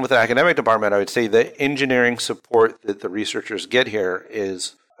comparison with an academic department, I would say the engineering support that the researchers get here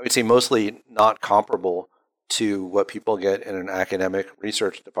is, I would say, mostly not comparable to what people get in an academic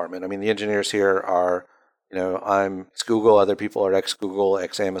research department. I mean, the engineers here are, I'm ex-Google, other people are ex-Google,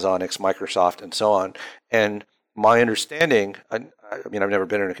 ex-Amazon, ex-Microsoft, and so on. And my understanding, I mean, I've never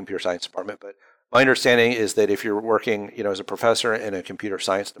been in a computer science department, but my understanding is that if you're working, as a professor in a computer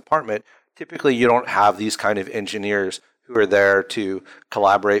science department, typically you don't have these kind of engineers who are there to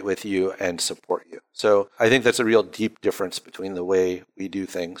collaborate with you and support you. So I think that's a real deep difference between the way we do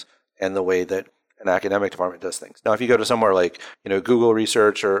things and the way that an academic department does things. Now, if you go to somewhere like, Google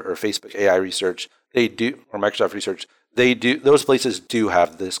Research or Facebook AI Research, they do, or Microsoft Research, those places do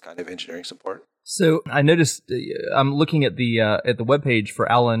have this kind of engineering support. So I noticed, I'm looking at the webpage for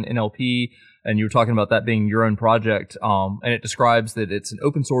AllenNLP, and you were talking about that being your own project, and it describes that it's an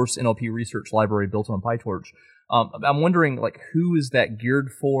open source NLP research library built on PyTorch. I'm wondering, who is that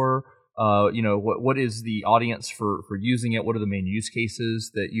geared for? What is the audience for using it? What are the main use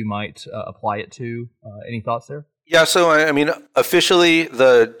cases that you might apply it to? Any thoughts there? Yeah, so officially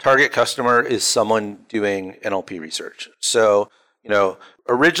the target customer is someone doing NLP research. So,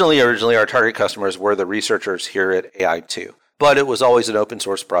 originally our target customers were the researchers here at AI2. But it was always an open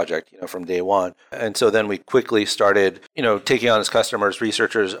source project, from day one. And so then we quickly started, taking on as customers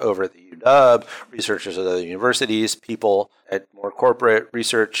researchers over at the UW, researchers at other universities, people at more corporate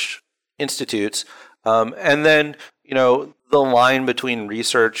research institutes. And then, the line between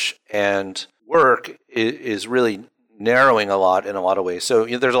research and work is really narrowing a lot in a lot of ways. So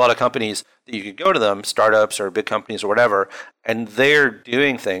there's a lot of companies that you could go to them, startups or big companies or whatever, and they're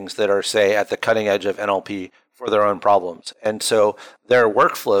doing things that are, say, at the cutting edge of NLP for their own problems. And so their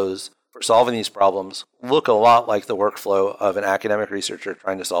workflows for solving these problems look a lot like the workflow of an academic researcher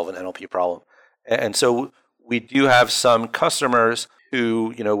trying to solve an NLP problem. And so we do have some customers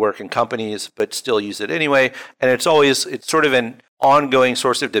who, work in companies but still use it anyway. And it's sort of an ongoing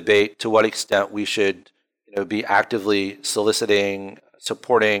source of debate to what extent we should, be actively soliciting,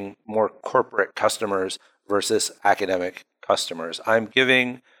 supporting more corporate customers versus academic customers. I'm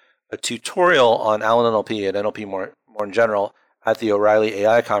giving a tutorial on AllenNLP and NLP more in general at the O'Reilly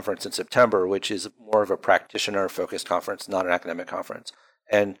AI conference in September, which is more of a practitioner-focused conference, not an academic conference.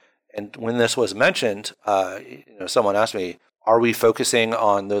 And when this was mentioned, someone asked me, are we focusing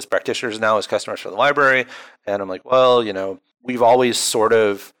on those practitioners now as customers for the library? And I'm like, well, we've always sort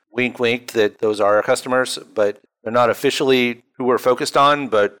of winked that those are our customers, but they're not officially who we're focused on,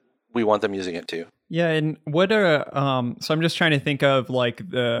 but we want them using it too. Yeah, and what are so I'm just trying to think of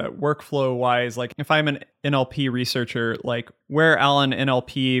the workflow wise, if I'm an NLP researcher, where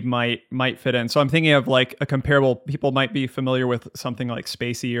AllenNLP might fit in. So I'm thinking of a comparable, people might be familiar with something like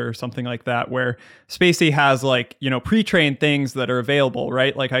Spacey or something like that, where Spacey has pre-trained things that are available,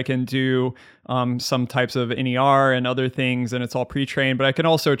 right? I can do some types of NER and other things, and it's all pre-trained, but I can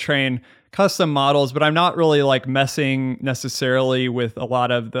also train custom models, but I'm not really messing necessarily with a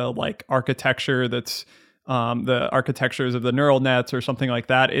lot of the architecture that's the architectures of the neural nets or something like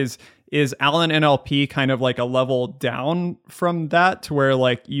that. Is AllenNLP kind of a level down from that to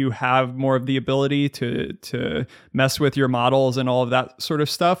where you have more of the ability to mess with your models and all of that sort of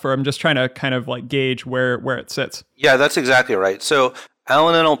stuff? Or I'm just trying to kind of gauge where it sits. Yeah, that's exactly right. So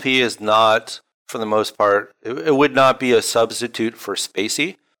AllenNLP is not, for the most part, it would not be a substitute for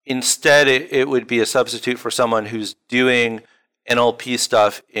Spacey. Instead, it would be a substitute for someone who's doing NLP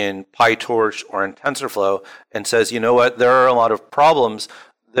stuff in PyTorch or in TensorFlow and says, you know what, there are a lot of problems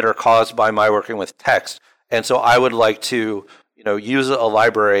that are caused by my working with text. And so I would like to, use a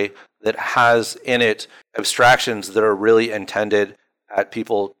library that has in it abstractions that are really intended at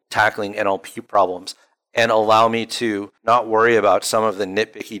people tackling NLP problems and allow me to not worry about some of the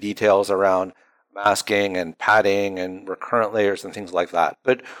nitpicky details around masking and padding and recurrent layers and things like that.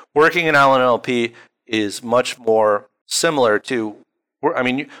 But working in AllenNLP is much more similar to,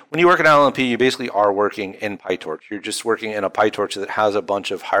 when you work in AllenNLP, you basically are working in PyTorch. You're just working in a PyTorch that has a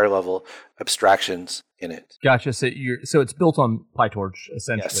bunch of higher level abstractions in it. Gotcha. So it's built on PyTorch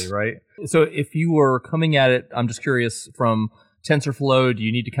essentially, Yes. Right? So if you were coming at it, I'm just curious, from TensorFlow, do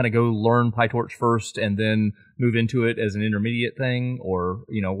you need to kind of go learn PyTorch first and then move into it as an intermediate thing? Or,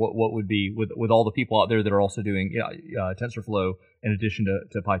 what would be, with all the people out there that are also doing TensorFlow in addition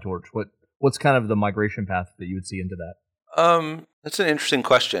to PyTorch, what's kind of the migration path that you would see into that? That's an interesting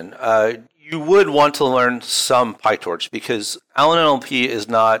question. You would want to learn some PyTorch because AllenNLP is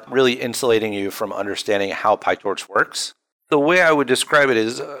not really insulating you from understanding how PyTorch works. The way I would describe it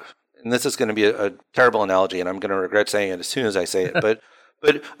is, and this is going to be a terrible analogy, and I'm going to regret saying it as soon as I say it,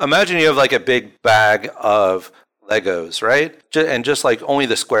 but imagine you have a big bag of Legos, right? And just only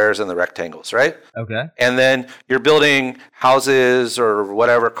the squares and the rectangles, right? Okay. And then you're building houses or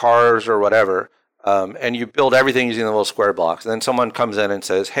whatever, cars or whatever, and you build everything using the little square blocks. And then someone comes in and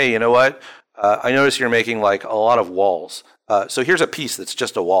says, hey, you know what? I notice you're making like a lot of walls. So here's a piece that's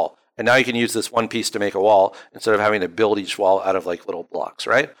just a wall. And now you can use this one piece to make a wall instead of having to build each wall out of like little blocks,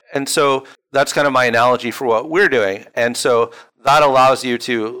 right? And so that's kind of my analogy for what we're doing. And so that allows you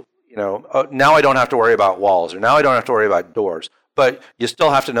to, now I don't have to worry about walls, or now I don't have to worry about doors. But you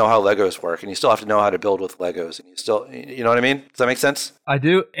still have to know how Legos work, and you still have to know how to build with Legos, and you know what I mean? Does that make sense? I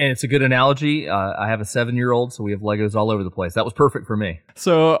do, and it's a good analogy. I have a 7-year-old, so we have Legos all over the place. That was perfect for me.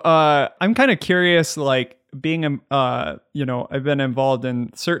 So I'm kind of curious, like being, I've been involved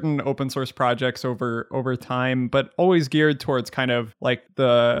in certain open source projects over time, but always geared towards kind of like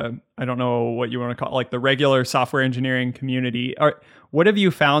I don't know what you want to call it, like the regular software engineering community. What have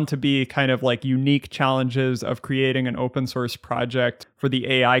you found to be kind of like unique challenges of creating an open source project for the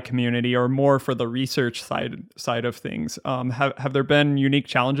AI community, or more for the research side of things? Have there been unique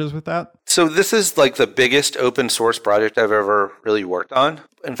challenges with that? So this is like the biggest open source project I've ever really worked on.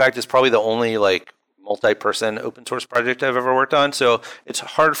 In fact, it's probably the only like multi-person open source project I've ever worked on. So it's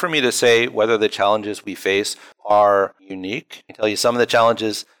hard for me to say whether the challenges we face are unique. I can tell you some of the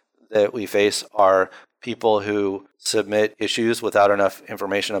challenges that we face are people who submit issues without enough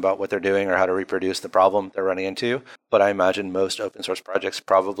information about what they're doing or how to reproduce the problem they're running into. But I imagine most open source projects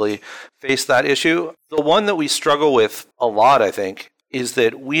probably face that issue. The one that we struggle with a lot, I think, is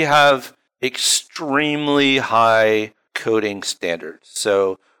that we have extremely high coding standards.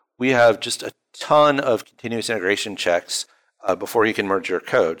 So we have just a ton of continuous integration checks before you can merge your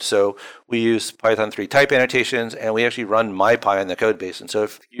code. So we use Python 3 type annotations, and we actually run MyPy in the code base. And so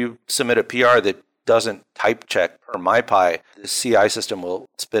if you submit a PR that doesn't type check per MyPy, the CI system will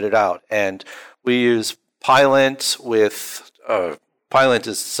spit it out. And we use Pylint with Pylint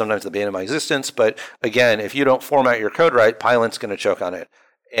is sometimes the bane of my existence, but again, if you don't format your code right, Pylint's going to choke on it.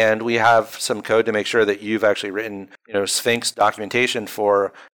 And we have some code to make sure that you've actually written, Sphinx documentation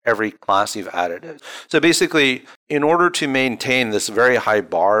for every class you've added. So basically, in order to maintain this very high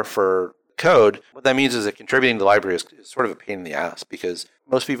bar for code, what that means is that contributing to the library is sort of a pain in the ass, because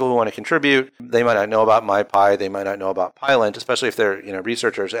most people who want to contribute, they might not know about MyPy, they might not know about Pylint, especially if they're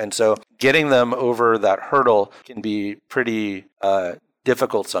researchers. And so getting them over that hurdle can be pretty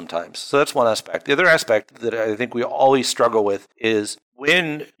difficult sometimes. So that's one aspect. The other aspect that I think we always struggle with is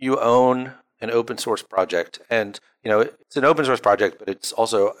when you own an open source project, and it's an open source project, but it's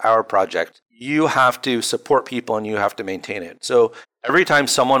also our project, you have to support people and you have to maintain it. So every time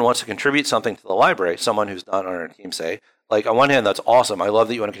someone wants to contribute something to the library, someone who's not on our team, say, like on one hand, that's awesome. I love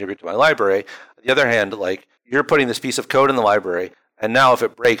that you want to contribute to my library. On the other hand, like you're putting this piece of code in the library, and now if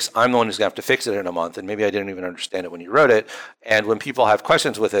it breaks, I'm the one who's going to have to fix it in a month. And maybe I didn't even understand it when you wrote it. And when people have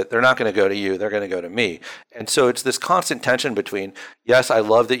questions with it, they're not going to go to you. They're going to go to me. And so it's this constant tension between, yes, I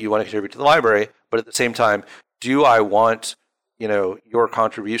love that you want to contribute to the library, but at the same time, do I want, your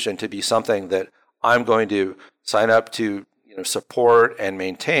contribution to be something that I'm going to sign up to, support and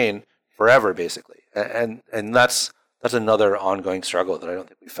maintain forever, basically. And that's another ongoing struggle that I don't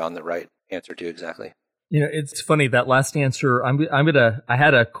think we found the right answer to exactly. It's funny, that last answer, I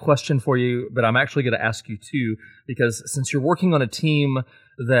had a question for you, but I'm actually going to ask you too, because since you're working on a team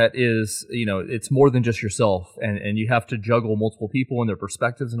that is, it's more than just yourself, and you have to juggle multiple people and their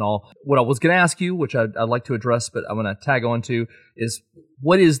perspectives and all. What I was going to ask you, which I'd like to address, but I'm going to tag on to, is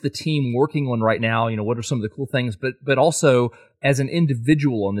what is the team working on right now? What are some of the cool things? But also, as an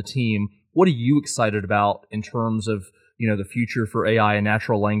individual on the team, what are you excited about in terms of the future for AI and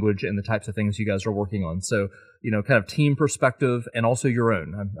natural language and the types of things you guys are working on? So, kind of team perspective and also your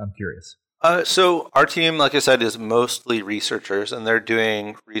own. I'm curious. So our team, like I said, is mostly researchers, and they're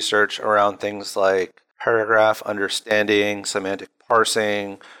doing research around things like paragraph understanding, semantic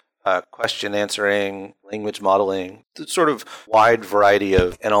parsing, question answering, language modeling, sort of wide variety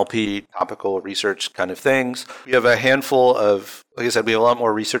of NLP topical research kind of things. We have a handful of, like I said, we have a lot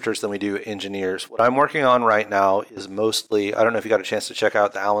more researchers than we do engineers. What I'm working on right now is mostly, I don't know if you got a chance to check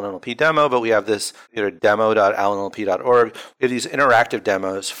out the AllenNLP demo, but we have this demo.allennlp.org. We have these interactive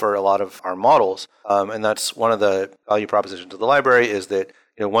demos for a lot of our models. And that's one of the value propositions of the library, is that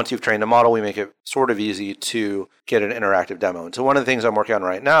once you've trained a model, we make it sort of easy to get an interactive demo. And so one of the things I'm working on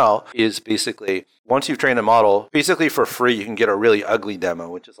right now is basically, once you've trained a model, basically for free, you can get a really ugly demo,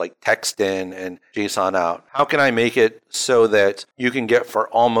 which is like text in and JSON out. How can I make it so that you can get for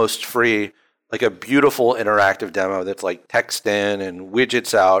almost free like a beautiful interactive demo that's like text in and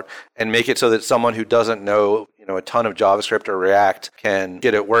widgets out, and make it so that someone who doesn't know, a ton of JavaScript or React can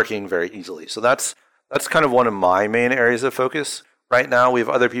get it working very easily. So that's kind of one of my main areas of focus. Right now, we have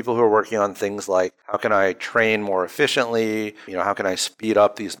other people who are working on things like how can I train more efficiently? How can I speed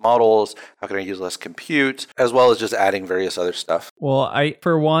up these models? How can I use less compute? As well as just adding various other stuff. Well, I,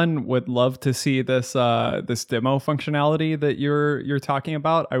 for one, would love to see this this demo functionality that you're talking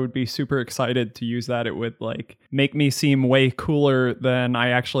about. I would be super excited to use that. It would make me seem way cooler than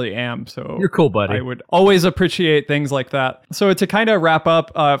I actually am. So you're cool, buddy. I would always appreciate things like that. So to kind of wrap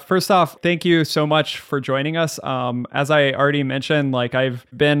up, first off, thank you so much for joining us. As I already mentioned, I've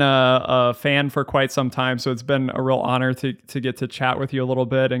been a fan for quite some time, so it's been a real honor to get to chat with you a little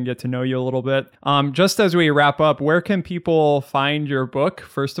bit and get to know you a little bit. Just as we wrap up, where can people find your book,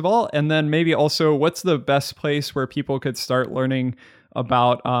 first of all? And then maybe also, what's the best place where people could start learning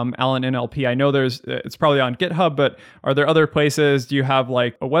about AllenNLP? I know it's probably on GitHub, but are there other places? Do you have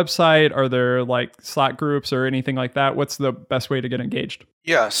a website? Are there Slack groups or anything like that? What's the best way to get engaged?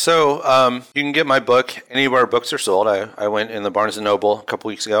 Yeah, so you can get my book anywhere books are sold. I went in the Barnes & Noble a couple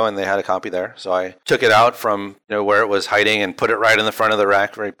weeks ago, and they had a copy there. So I took it out from where it was hiding and put it right in the front of the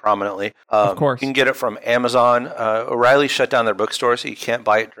rack very prominently. Of course. You can get it from Amazon. O'Reilly shut down their bookstore, so you can't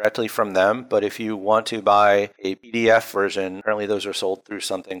buy it directly from them. But if you want to buy a PDF version, apparently those are sold through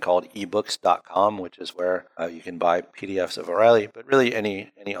something called ebooks.com, which is where you can buy PDFs of O'Reilly. But really,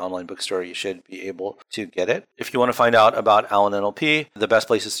 any online bookstore, you should be able to get it. If you want to find out about AllenNLP, the best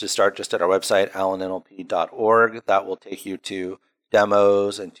place is to start just at our website, AllenNLP.org. That will take you to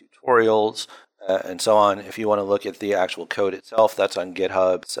demos and tutorials and so on. If you want to look at the actual code itself, that's on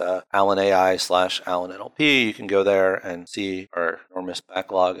GitHub. It's AllenAI/AllenNLP. You can go there and see our enormous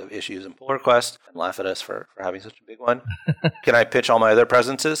backlog of issues and pull requests and laugh at us for having such a big one. Can I pitch all my other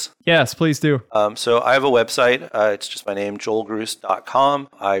presences? Yes, please do. So I have a website. It's just my name, joelgrus.com.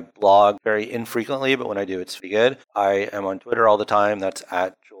 I blog very infrequently, but when I do, it's pretty good. I am on Twitter all the time. That's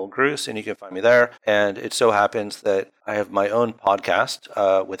at Joel Grus, and you can find me there. And it so happens that I have my own podcast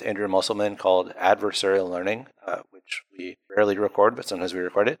with Andrew Musselman called Adversarial Learning, which we rarely record, but sometimes we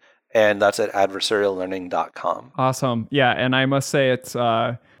record it. And that's at adversariallearning.com. Awesome. Yeah, and I must say it's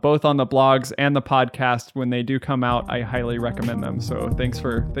both on the blogs and the podcast. When they do come out, I highly recommend them. So thanks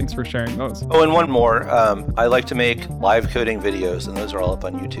for sharing those. Oh, and one more. I like to make live coding videos, and those are all up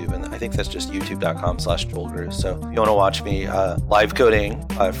on YouTube. And I think that's just youtube.com/Joel Grus. So if you want to watch me live coding,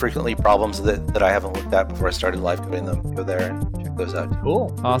 frequently problems that I haven't looked at before I started live coding them, go there and check those out.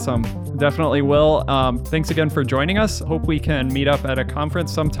 Cool. Awesome. Definitely will. Thanks again for joining us. Hope we can meet up at a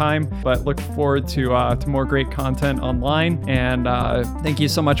conference sometime, but look forward to more great content online. And thank you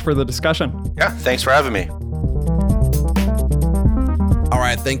so much for the discussion. Yeah, thanks for having me. All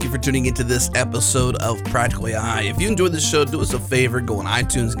right, thank you for tuning into this episode of Practical AI. If you enjoyed this show, do us a favor, go on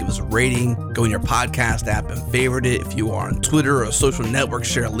iTunes, give us a rating, go in your podcast app and favorite it. If you are on Twitter or a social network,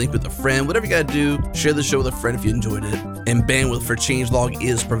 share a link with a friend. Whatever you got to do, share the show with a friend if you enjoyed it. And bandwidth for changelog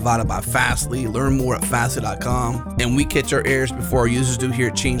is provided by Fastly. Learn more at Fastly.com. And we catch our errors before our users do here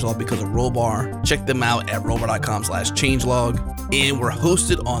at Changelog because of Rollbar. Check them out at rollbar.com/changelog. And we're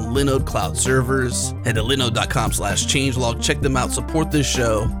hosted on Linode cloud servers. Head to linode.com/changelog. Check them out. Support this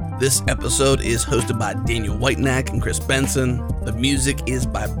show. This episode is hosted by Daniel Whitenack and Chris Benson. The music is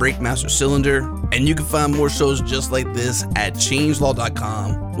by Breakmaster Cylinder. And you can find more shows just like this at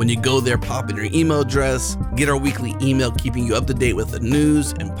changelog.com. When you go there, pop in your email address, get our weekly email keeping you up to date with the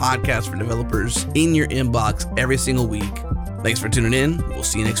news and podcasts for developers in your inbox every single week. Thanks for tuning in. We'll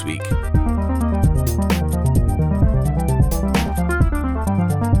see you next week.